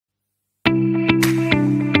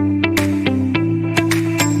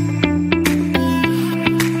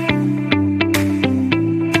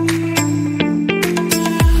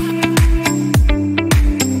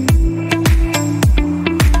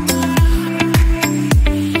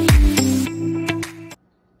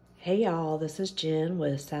y'all, this is Jen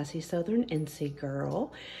with Sassy Southern NC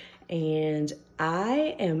Girl, and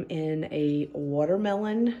I am in a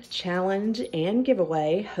watermelon challenge and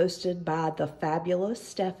giveaway hosted by the fabulous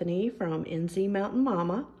Stephanie from NC Mountain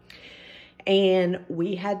Momma. And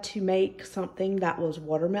we had to make something that was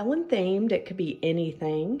watermelon themed. It could be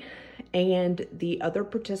anything. And the other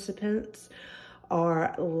participants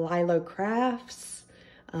are Lylo Crafts,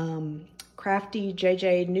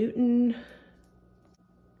 CRAFTieJjNEWton,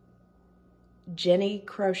 Jennie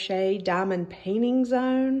Crochet Diamond Painting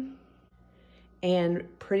Zone, and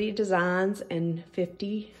Pretty Designs and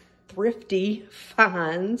 50 Thrifty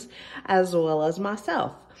finds, as well as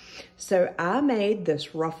myself. So I made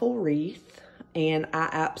this ruffle wreath, and I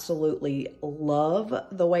absolutely love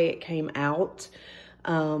the way it came out.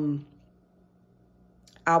 I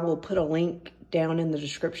will put a link down in the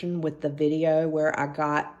description with the video where I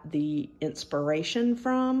got the inspiration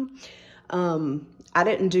from. I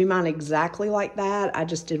didn't do mine exactly like that. I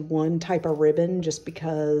just did one type of ribbon just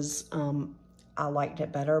because I liked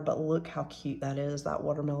it better. But look how cute that is, that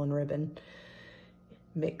watermelon ribbon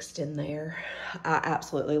mixed in there. I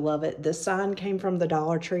absolutely love it. This sign came from the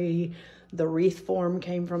Dollar Tree. The wreath form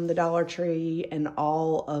came from the Dollar Tree, and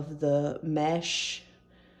all of the mesh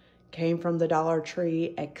came from the Dollar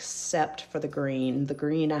Tree except for the green. The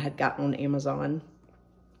green I had gotten on Amazon.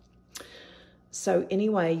 So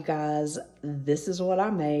anyway, you guys, this is what I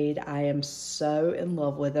made. I am so in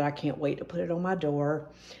love with it. I can't wait to put it on my door.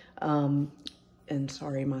 And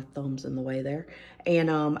sorry, my thumb's in the way there. And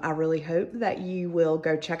I really hope that you will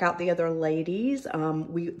go check out the other ladies.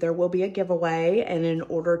 There will be a giveaway, and in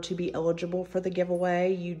order to be eligible for the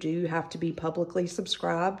giveaway, you do have to be publicly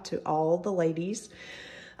subscribed to all the ladies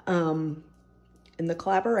in the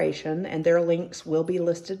collaboration, and their links will be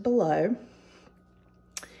listed below.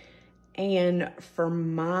 And for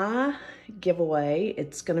my giveaway,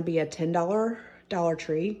 it's going to be a $10 Dollar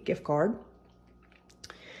Tree gift card.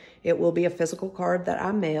 It will be a physical card that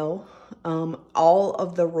I mail. All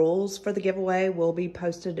of the rules for the giveaway will be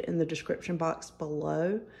posted in the description box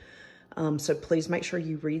below. So please make sure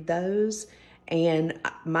you read those. And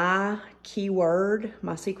my keyword,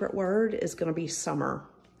 my secret word, is going to be summer.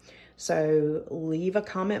 So leave a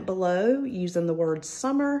comment below using the word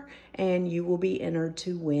summer, and you will be entered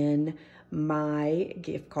to win my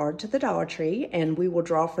gift card to the Dollar Tree, and we will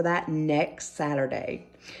draw for that next Saturday.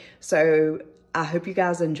 So I hope you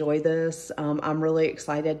guys enjoy this. I'm really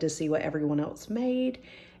excited to see what everyone else made,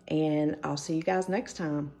 and I'll see you guys next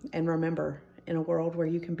time. And remember, in a world where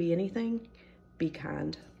you can be anything, be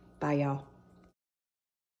kind. Bye, y'all.